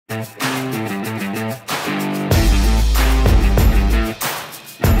Hi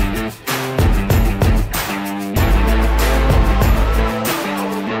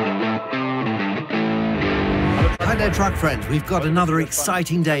there, truck friends. We've got another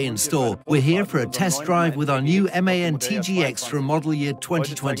exciting day in store. We're here for a test drive with our new MAN TGX from model year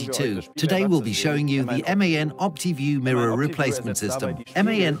 2022. Today we'll be showing you the MAN Optiview mirror replacement system.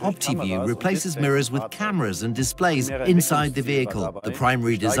 MAN Optiview replaces mirrors with cameras and displays inside the vehicle. The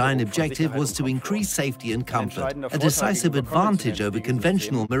primary design objective was to increase safety and comfort. A decisive advantage over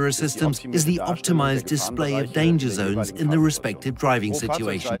conventional mirror systems is the optimized display of danger zones in the respective driving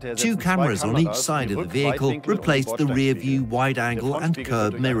situation. Two cameras on each side of the vehicle replace the rear view, wide angle and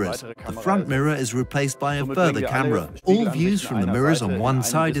curb mirrors. The front mirror is replaced by a further camera. All views from the mirrors on one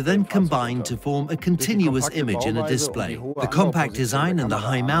side are then combined to form a continuous image in a display. The compact design and the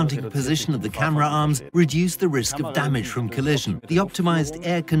high mounting position of the camera arms reduce the risk of damage from collision. The optimized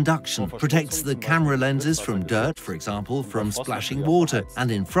air conduction protects the camera lenses from dirt, for example, from splashing water, and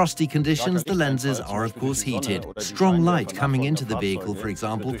in frosty conditions the lenses are of course heated. Strong light coming into the vehicle, for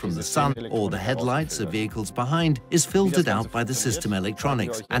example from the sun or the headlights of vehicles behind, is filtered out by the system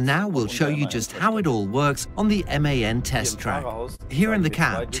electronics. And now we'll show you just how it all works on the MAN test track. Here in the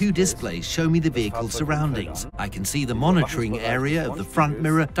cab, two displays show me the vehicle's surroundings. I can see the monitoring area of the front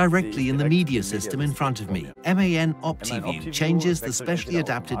mirror directly in the media system in front of me. MAN Optiview changes the specially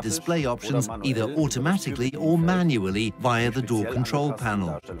adapted display options either automatically or manually via the door control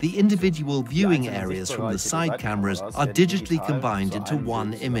panel. The individual viewing areas from the side cameras are digitally combined into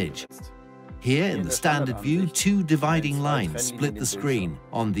one image. Here in the standard view, two dividing lines split the screen.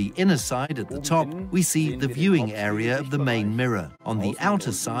 On the inner side at the top, we see the viewing area of the main mirror. On the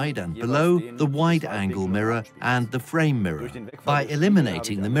outer side and below, the wide-angle mirror and the frame mirror. By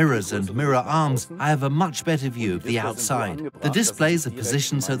eliminating the mirrors and mirror arms, I have a much better view of the outside. The displays are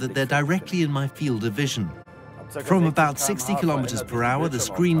positioned so that they're directly in my field of vision. From about 60 km per hour, the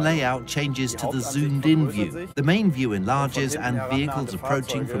screen layout changes to the zoomed-in view. The main view enlarges and vehicles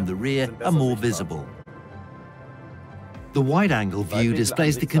approaching from the rear are more visible. The wide-angle view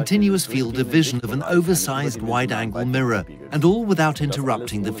displays the continuous field of vision of an oversized wide-angle mirror, and all without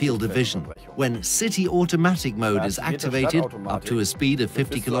interrupting the field of vision. When city automatic mode is activated, up to a speed of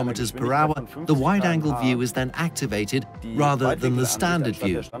 50 km per hour, the wide-angle view is then activated rather than the standard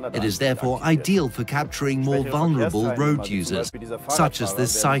view. It is therefore ideal for capturing more vulnerable road users, such as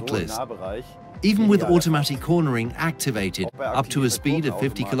this cyclist. Even with automatic cornering activated up to a speed of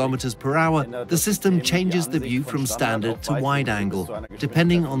 50 km per hour, the system changes the view from standard to wide angle,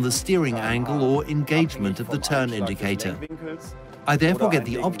 depending on the steering angle or engagement of the turn indicator. I therefore get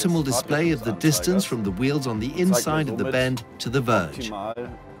the optimal display of the distance from the wheels on the inside of the bend to the verge.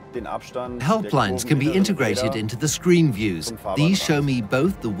 Helplines can be integrated into the screen views. These show me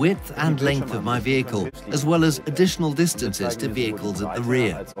both the width and length of my vehicle, as well as additional distances to vehicles at the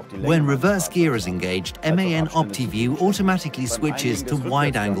rear. When reverse gear is engaged, MAN Optiview automatically switches to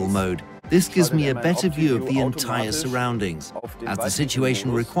wide-angle mode. This gives me a better view of the entire surroundings. As the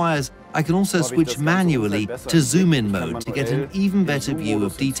situation requires, I can also switch manually to zoom-in mode to get an even better view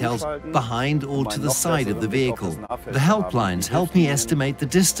of details behind or to the side of the vehicle. The helplines help me estimate the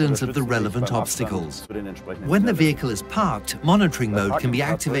distance of the relevant obstacles. When the vehicle is parked, monitoring mode can be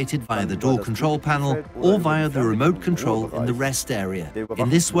activated via the door control panel or via the remote control in the rest area. In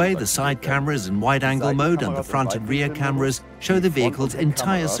this way, the side cameras in wide-angle mode and the front and rear cameras show the vehicle's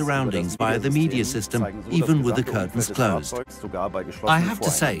entire surroundings via the media system, even with the curtains closed. I have to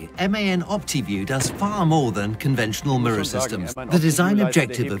say, MAN Optiview does far more than conventional mirror systems. The design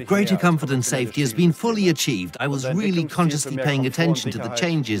objective of greater comfort and safety has been fully achieved. I was really consciously paying attention to the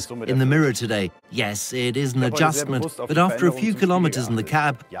changes in the mirror today. Yes, it is an adjustment, but after a few kilometers in the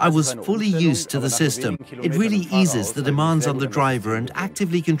cab, I was fully used to the system. It really eases the demands on the driver and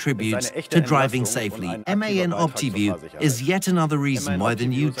actively contributes to driving safely. MAN Optiview is yet another reason why the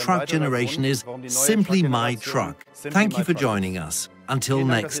new truck generation is simply my truck. Thank you for joining us. Until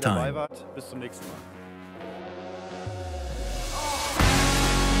next time.